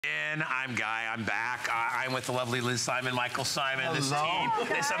I'm Guy. I'm back. I'm with the lovely Liz Symon, Michael Symon, this team,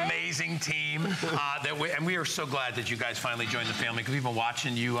 this amazing team. And we are so glad that you guys finally joined the family because we've been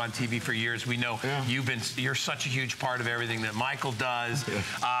watching you on TV for years. We know you're such a huge part of everything that Michael does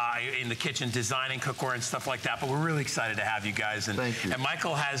in the kitchen, designing cookware and stuff like that. But we're really excited to have you guys. And, Thank you. And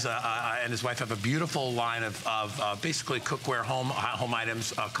Michael has and his wife have a beautiful line of basically cookware, home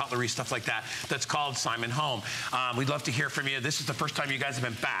items, cutlery, stuff like that. That's called Symon Home. We'd love to hear from you. This is the first time you guys have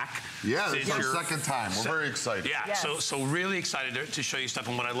been back. Yeah, this is our second time. We're very excited. Yeah, yes. so really excited to show you stuff.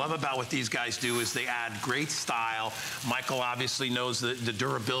 And what I love about what these guys do is they add great style. Michael obviously knows the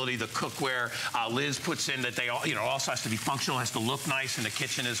durability, the cookware. Liz puts in that they all, also has to be functional, has to look nice in the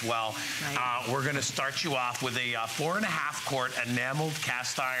kitchen as well. Right. We're going to start you off with a 4.5-quart enameled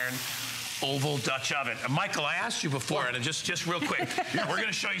cast iron oval Dutch oven. Michael, I asked you before, and just real quick, we're going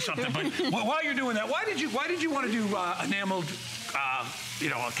to show you something. But while you're doing that, why did you want to do enameled?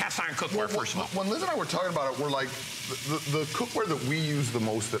 A cast iron cookware, first of all. When Liz and I were talking about it, we're like, the cookware that we use the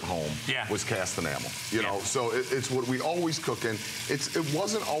most at home was cast enamel. You know, so it's what we always cook in. It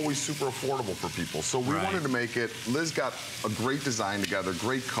wasn't always super affordable for people, so we wanted to make it. Liz got a great design together,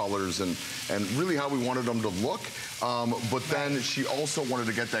 great colors, and really how we wanted them to look. But then she also wanted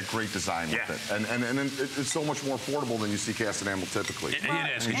to get that great design with it, and it's so much more affordable than you see cast enamel typically. It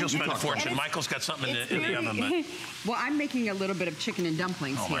is, because you'll spend a fortune. Michael's got something in the oven. But... Well, I'm making a little bit of chicken and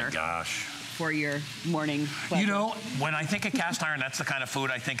dumplings here. Oh my gosh. For your morning pleasure. You know, when I think of cast iron, that's the kind of food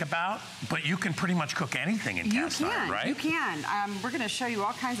I think about, but you can pretty much cook anything in cast iron, right? You can. We're going to show you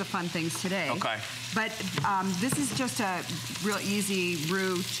all kinds of fun things today. Okay. But this is just a real easy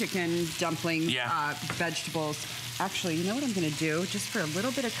roux, chicken, dumpling, vegetables. Actually, you know what I'm going to do? Just for a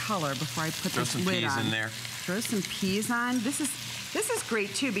little bit of color before I put this lid on. Throw some peas in there. Throw some peas on. This is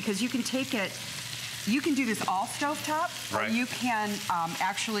great, too, because you can take it, you can do this all stovetop, or you can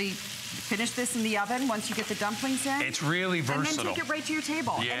actually finish this in the oven once you get the dumplings in. It's really versatile. And then take it right to your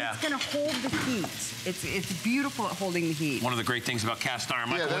table. Yeah. And it's going to hold the heat. It's beautiful at holding the heat. One of the great things about cast iron.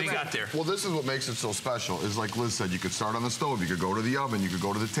 Michael, what do you got there? Well, this is what makes it so special, is like Liz said, you could start on the stove, you could go to the oven, you could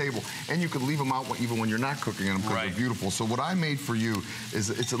go to the table, and you could leave them out even when you're not cooking them because they're beautiful. So what I made for you is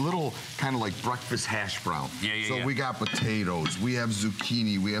it's a little kind of like breakfast hash brown. So we got potatoes, we have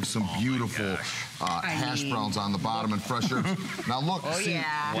zucchini, we have some beautiful hash browns on the bottom and fresh herbs. Now look, see,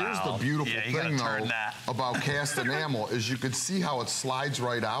 here's the beautiful thing though about cast enamel is you can see how it slides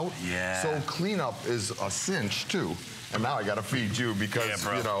right out. So cleanup is a cinch too. And now I gotta feed you because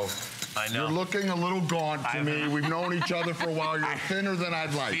you know, you're looking a little gaunt to me. We've known each other for a while. You're thinner than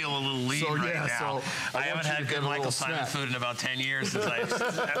I'd like. I feel a little lean right now. So I haven't had good Michael Symon food in about 10 years since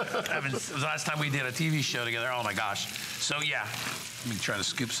it was the last time we did a TV show together. Oh my gosh. So yeah, let me try to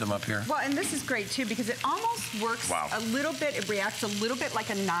scoop some up here. Well, and this is great too because it almost works a little bit, it reacts a little bit like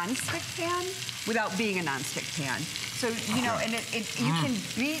a non-stick pan without being a non-stick pan. So, you know, and you can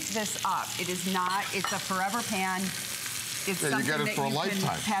beat this up. It is not, it's a forever pan. It's you get it for a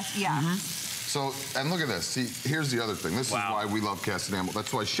lifetime. So, and look at this. See, here's the other thing. This is why we love cast enamel.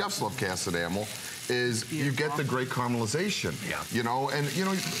 That's why chefs love cast enamel. Is you get the great caramelization, you know, and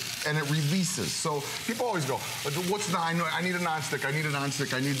it releases. So people always go, what's I need a nonstick, I need a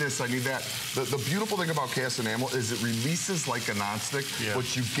nonstick, I need this, I need that. The beautiful thing about cast enamel is it releases like a nonstick,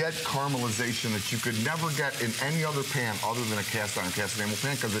 but you get caramelization that you could never get in any other pan other than a cast iron cast enamel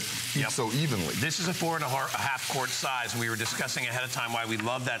pan because it heats so evenly. This is a 4.5-quart size, and we were discussing ahead of time why we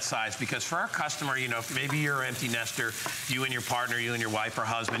love that size because for our customer, you know, if maybe you're an empty nester, you and your partner, you and your wife or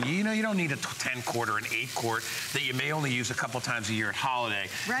husband, you know, you don't need a 10-quart or an 8-quart that you may only use a couple times a year at holiday.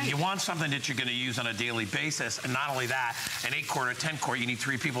 You want something that you're going to use on a daily basis, and not only that, an 8-quart or 10-quart, you need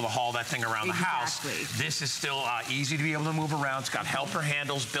 3 people to haul that thing around the house. This is still easy to be able to move around. It's got helper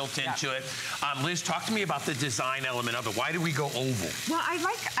handles built into it. Liz, talk to me about the design element of it. Why do we go oval? Well, I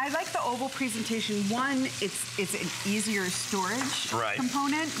like the oval presentation. One, it's an easier storage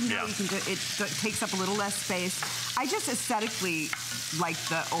component. You know, you can it takes up a little less space. I just aesthetically like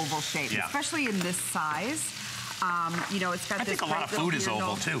the oval shape, especially in this size. You know, it's got I think a lot of food is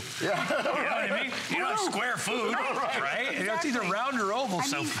oval too. You know what I mean? You know, square food, right? You know, it's either round or oval.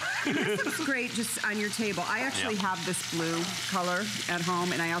 I mean, this looks great just on your table. I actually have this blue color at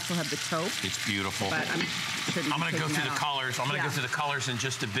home, and I also have the taupe. It's beautiful. But I'm going to go through the colors. I'm going to go through the colors in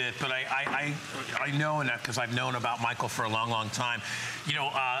just a bit. But I know, and because I've known about Michael for a long, long time. You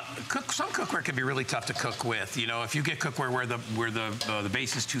know, some cookware can be really tough to cook with. You know, if you get cookware where the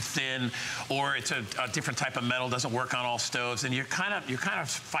base is too thin, or it's a different type of metal, doesn't work on all stoves, and you're kind of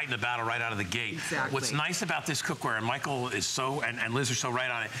fighting the battle right out of the gate. What's nice about this cookware, and Michael is and Liz are so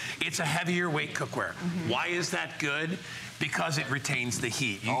right on it, it's a heavier weight cookware. Why is that good? because it retains the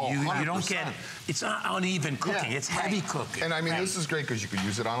heat. You don't get, it's not uneven cooking, it's heavy cooking. And I mean, this is great because you could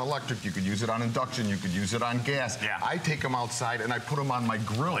use it on electric, you could use it on induction, you could use it on gas. I take them outside and I put them on my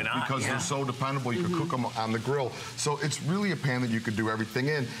grill because they're so dependable. You could cook them on the grill. So it's really a pan that you could do everything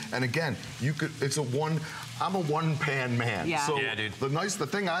in. And again, you could, I'm a one-pan man. So dude. the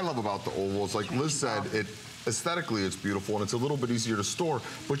thing I love about the oval is, like Liz said, aesthetically it's beautiful and it's a little bit easier to store,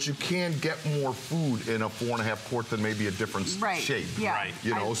 but you can get more food in a 4.5 quart than maybe a different shape.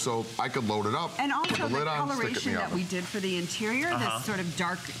 You know, so I could load it up. And also put the lid on, coloration that we did for the interior, this sort of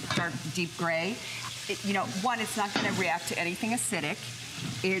dark, deep gray. You know, one, it's not going to react to anything acidic.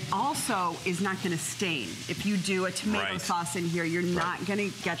 It also is not going to stain. If you do a tomato sauce in here, you're not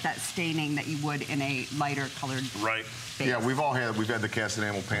going to get that staining that you would in a lighter colored base. Yeah, we've had the cast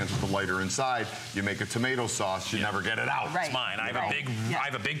enamel pans with the lighter inside. You make a tomato sauce, you never get it out. It's mine. I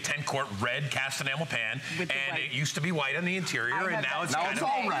have a big 10-quart red cast enamel pan, and it used to be white on the interior, and now it's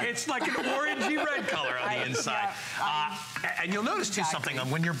all red. It's like an orangey red color on the inside. And you'll notice too something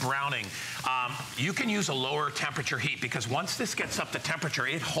when you're browning. You can use a lower temperature heat because once this gets up to temperature,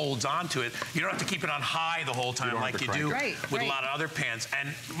 it holds on to it. You don't have to keep it on high the whole time like you do with a lot of other pans. And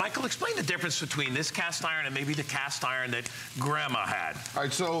Michael, explain the difference between this cast iron and maybe the cast iron that Grandma had. All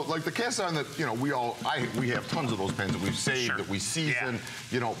right, so like the cast iron that, you know, we have tons of those pans that we've saved, that we season,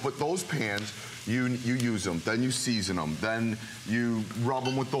 you know, but those pans, you use them, then you season them, then you rub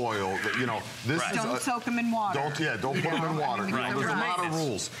them with oil. You know, this is don't soak them in water. Don't put them in water. You know, there's a lot of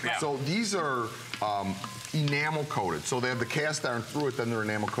rules. So these are enamel coated. So they have the cast iron through it, then they're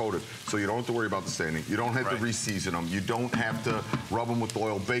enamel coated. So you don't have to worry about the staining. You don't have to re-season them. You don't have to rub them with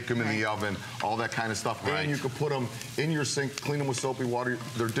oil, bake them in the oven, all that kind of stuff. And you could put them in your sink, clean them with soapy water.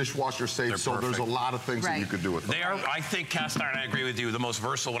 They're dishwasher safe. So there's a lot of things that you could do with them. They are, I think, cast iron, I agree with you, the most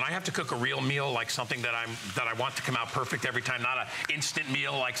versatile. When I have to cook a real meal, like something that I want to come out perfect every time, not an instant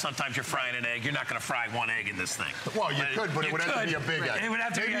meal like sometimes you're frying an egg. You're not going to fry one egg in this thing. Well, you could, but it would have to be a big egg. It would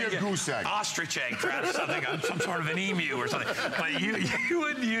have to be a goose egg. Ostrich egg, perhaps something, some sort of an emu or something. But you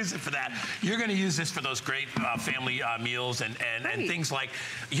wouldn't use it for that. You're going to use this for those great family meals and things like,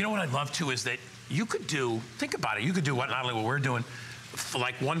 you know what I'd love to is that you could do, think about it, you could do not only what we're doing,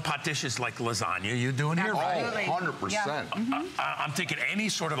 like one pot dishes like lasagna you're doing here, right? 100%. I'm thinking any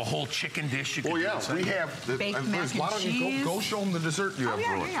sort of a whole chicken dish you could do. We have baked mac why don't you go show them the dessert you have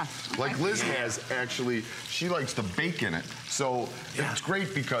brewing? Like Liz has actually, she likes to bake in it. So it's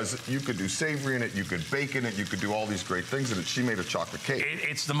great because you could do savory in it, you could bake in it, you could do all these great things in it. She made a chocolate cake.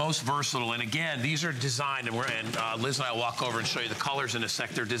 It's the most versatile, and again, these are designed, and Liz and I will walk over and show you the colors in a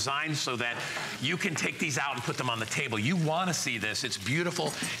sec. They're designed so that you can take these out and put them on the table. You want to see this. It's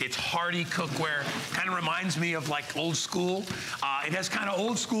beautiful. It's hearty cookware. Kind of reminds me of like old school. It has kind of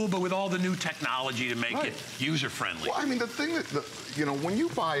old school, but with all the new technology to make it user-friendly. Well, I mean, the thing that, you know, when you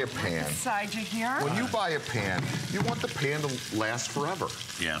buy a pan, when you buy a pan, you want the pan to last forever.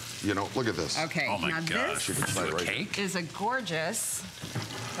 Yeah. You know, look at this. Okay. Oh my gosh. This is a gorgeous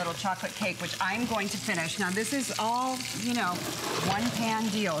little chocolate cake, which I'm going to finish. Now, this is all, you know, one pan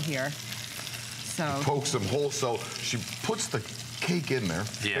deal here. So poke some holes. So she puts the cake in there,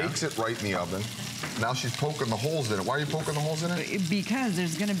 bakes it right in the oven. Now she's poking the holes in it. Why are you poking the holes in it? Because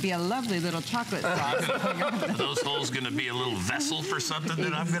there's going to be a lovely little chocolate sauce. Are those holes going to be a little vessel for something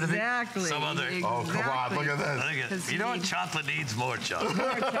that I'm going to be? Some other. Oh, come on, look at this. You know what? Chocolate needs more chocolate.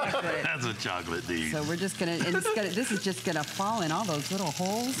 More chocolate. That's what chocolate needs. So we're just going to, this is just going to fall in all those little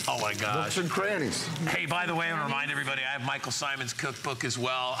holes. Oh my gosh. Nooks and crannies. Hey, by the way, I want to remind everybody, I have Michael Symon's cookbook as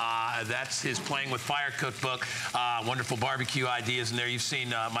well. That's his Playing with Fire cookbook. Wonderful barbecue ideas in there. You've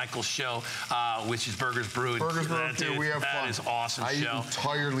seen Michael's show, which is Burgers Brewed. Burgers Brewed, we have fun. That is awesome show. I eat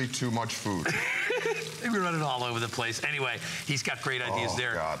entirely too much food. We run it all over the place. Anyway, he's got great ideas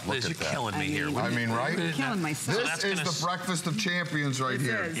there. God, Liz, you're killing me here. I mean, right? I'm killing myself. This is the breakfast of champions right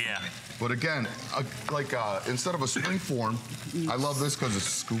here. Yeah. But again, instead of a spring form, I love this because it's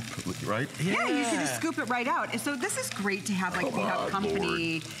scoop, right? Yeah, you can just scoop it right out. And so this is great to have, like, if you have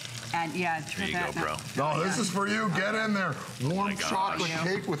company. Lord. And there you go, bro. No, this is for you. Get in there. Warm chocolate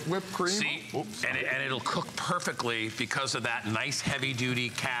cake with whipped cream. See, and it'll cook perfectly because of that nice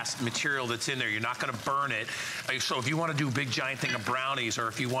heavy-duty cast material that's in there. You're not going to burn it. So if you want to do a big giant thing of brownies, or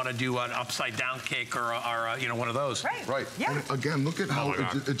if you want to do an upside-down cake, or you know, one of those. Right. Yeah. And again, look at how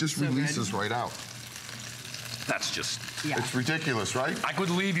it just releases right out. That's just... It's ridiculous, right? I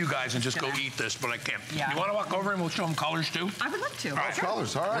could leave you guys and just go eat this, but I can't. You want to walk over and we'll show them colors too? I would love to. All right.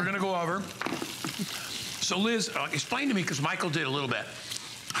 Colors, all right. We're going to go over. So Liz, explain to me, because Michael did a little bit,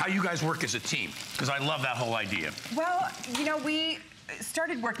 how you guys work as a team, because I love that whole idea. Well, you know,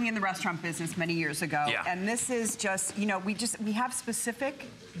 started working in the restaurant business many years ago, and this is just, you know, we have specific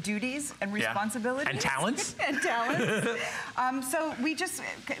duties and responsibilities. And talents. And talents. So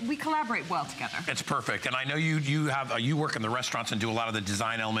we collaborate well together. It's perfect. And I know you work in the restaurants and do a lot of the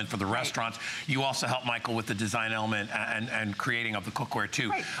design element for the restaurants. You also help Michael with the design element and creating of the cookware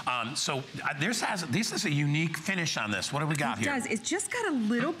too. So this is a unique finish on this. What do we got here? It does. It's just got a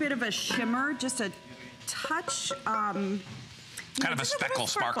little bit of a shimmer, just a touch. Kind of a speckle,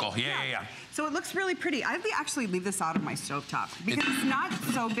 sparkle. Yeah. So it looks really pretty. I actually leave this out of my stovetop because it's not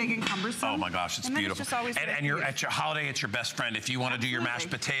so big and cumbersome. Oh my gosh, it's beautiful. It's always and you're at your holiday, it's your best friend. If you want to do your mashed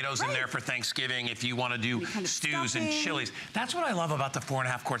potatoes in there for Thanksgiving, if you want to do stews and chilies. That's what I love about the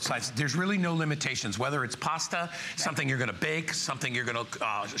 4.5 quart size. There's really no limitations, whether it's pasta, something you're going to bake, something you're going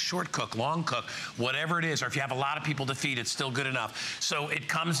to short cook, long cook, whatever it is, or if you have a lot of people to feed, it's still good enough. So it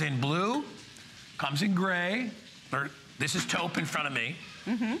comes in blue, comes in gray, or this is taupe in front of me.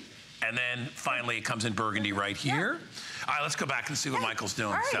 And then finally it comes in burgundy right here. All right, let's go back and see what Michael's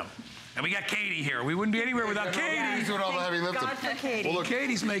doing. So, and we got Katie here. We wouldn't be anywhere without Katie. He's doing all the heavy lifting. God for Katie. Well, look,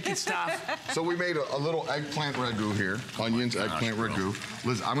 Katie's making stuff. So we made a little eggplant ragu here. Onions, eggplant ragu.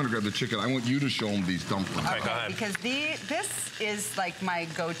 Liz, I'm going to grab the chicken. I want you to show them these dumplings. Okay, go ahead. Because this is like my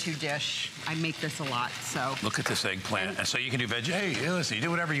go-to dish. I make this a lot, so. Look at this eggplant. And so you can do veggie. Hey, listen, you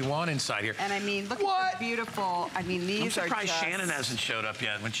do whatever you want inside here. And I mean, look at the beautiful, I mean, these are I'm surprised Shannon hasn't showed up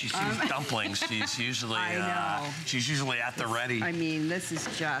yet. When she sees dumplings, she's usually, she's usually at the ready. I mean, this is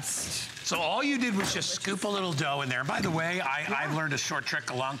just. So all you did was just scoop a little dough in there. And by the way, I learned a short trick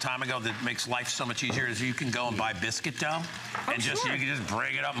a long time ago that makes life so much easier is you can go and buy biscuit dough and you can just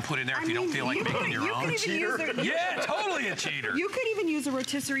break it up and put it in there if you don't feel like making your own. Yeah, totally a cheater. You could even use a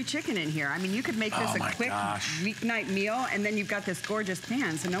rotisserie chicken in here. I mean, you could make this a quick weeknight meal, and then you've got this gorgeous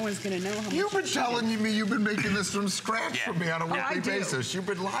pan, so no one's going to know how much. You've been telling me you've been making this from scratch for me on a weekly basis. You've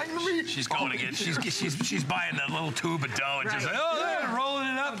been lying to me. She's going to get. She's buying that little tube of dough and just like, rolling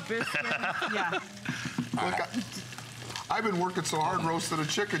it up. Look, I've been working so hard roasting a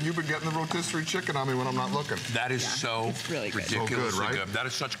chicken. You've been getting the rotisserie chicken on me when I'm not looking. That is so ridiculously good. That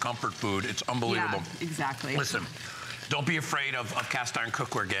is such comfort food. It's unbelievable. Yeah, exactly. Listen. Don't be afraid of cast iron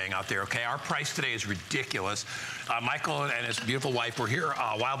cookware gang out there, okay? Our price today is ridiculous. Michael and his beautiful wife were here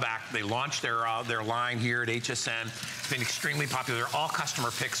a while back. They launched their line here at HSN. It's been extremely popular. They're all customer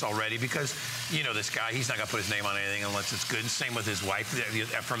picks already because, you know, this guy, he's not gonna put his name on anything unless it's good. Same with his wife.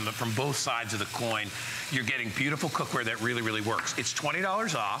 From both sides of the coin, you're getting beautiful cookware that really, really works. It's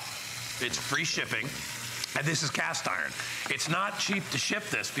 $20 off. It's free shipping. And this is cast iron. It's not cheap to ship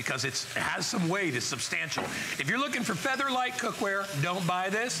this because it has some weight, it's substantial. If you're looking for feather-light cookware, don't buy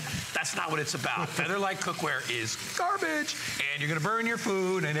this. That's not what it's about. Feather-light cookware is garbage, and you're gonna burn your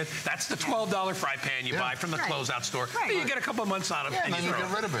food, and that's the $12 fry pan you buy from the closeout store. You get a couple months out of it. And then you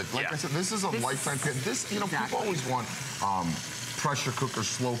get rid of it. Like I said, this is a lifetime pan. This, you know, people always want pressure cookers,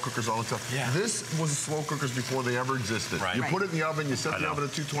 slow cookers, all that stuff. This was slow cookers before they ever existed. You put it in the oven, you set the oven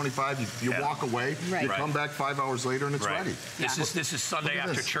at 225, you walk away, you come back 5 hours later and it's ready. This is Sunday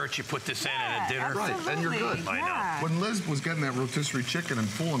after church, you put this in at a dinner. And you're good. I know. When Liz was getting that rotisserie chicken and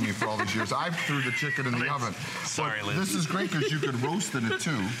fooling me for all these years, I threw the chicken in the oven. Sorry, Liz. This is great because you could roast in it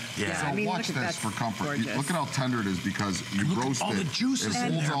too. So watch this for comfort. Look at how tender it is because you roast it. All the juices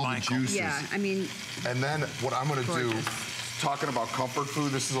in there, all the juices. Yeah, I mean. And then what I'm going to do, talking about comfort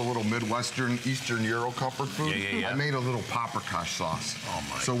food, this is a little Midwestern, Eastern Euro comfort food. I made a little paprikash sauce.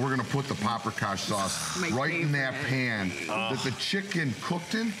 So we're gonna put the paprikash sauce right in that pan that the chicken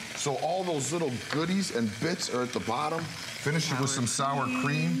cooked in. So all those little goodies and bits are at the bottom. Finish it with some sour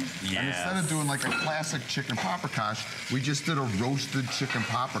cream. And instead of doing like a classic chicken paprikash, we just did a roasted chicken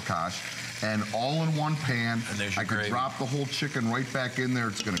paprikash. And all in one pan. I could drop the whole chicken right back in there.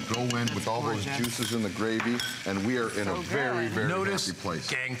 It's going to go in with all those juices in the gravy, and we are in a very, very happy place.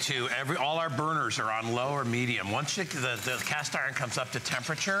 Gang, too, all our burners are on low or medium. Once the cast iron comes up to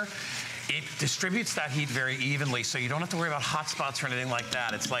temperature, it distributes that heat very evenly, so you don't have to worry about hot spots or anything like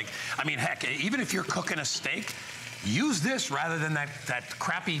that. It's like, I mean, heck, even if you're cooking a steak, use this rather than that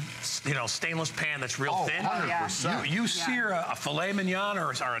crappy, you know, stainless pan that's real thin. 100%. You sear a filet mignon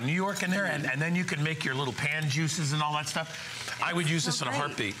or a New York in there, and then you can make your little pan juices and all that stuff. I would use this in a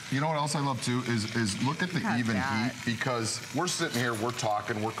heartbeat. You know what else I love too is look at the even heat, because we're sitting here, we're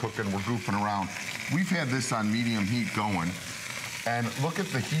talking, we're cooking, we're goofing around. We've had this on medium heat going. And look at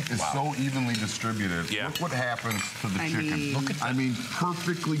the heat is so evenly distributed. Look what happens to the chicken. Look at that. I mean,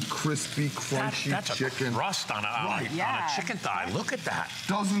 perfectly crispy, crunchy chicken. That's a crust on a chicken thigh. Look at that.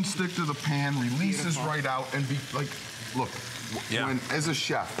 Doesn't stick to the pan, releases right out, and be like, look, when as a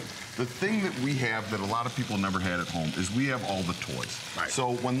chef, the thing that we have that a lot of people never had at home is we have all the toys. Right.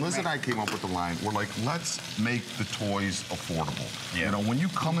 So when Liz and I came up with the line, we're like, let's make the toys affordable. Yeah. You know, when you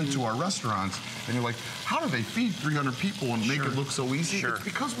come into our restaurants and you're like, how do they feed 300 people and make it look so easy? It's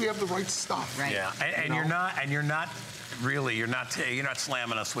because we have the right stuff. Right. Yeah, and you're not really, you're not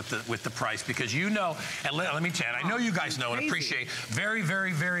slamming us with the price, because you know, and let me tell you, I know you guys know and appreciate very,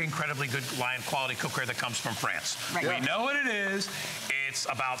 very, very incredibly good line quality cookware that comes from France. Right. We know what it is. It's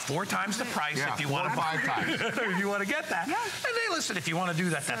about 4 times the price if you want to 5 times. if you want to get that. Yeah. And they listen, if you want to do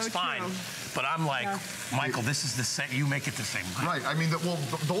that, that's fine. But I'm like, Michael, this is the same. You make it the same way. Right. I mean,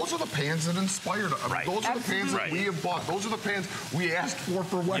 those are the pans that inspired us. Right. Those are the pans that we have bought. Those are the pans we asked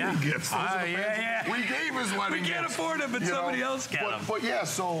for wedding gifts. Those are the pans we gave as wedding gifts. We can't afford it, but somebody else can. But yeah,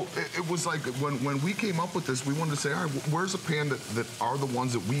 so it was like when we came up with this, we wanted to say, all right, where's a pan that are the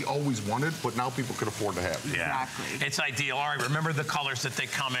ones that we always wanted, but now people could afford to have? Yeah. Exactly. It's ideal. All right, remember the colors that they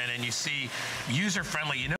come in, and you see user-friendly. You know.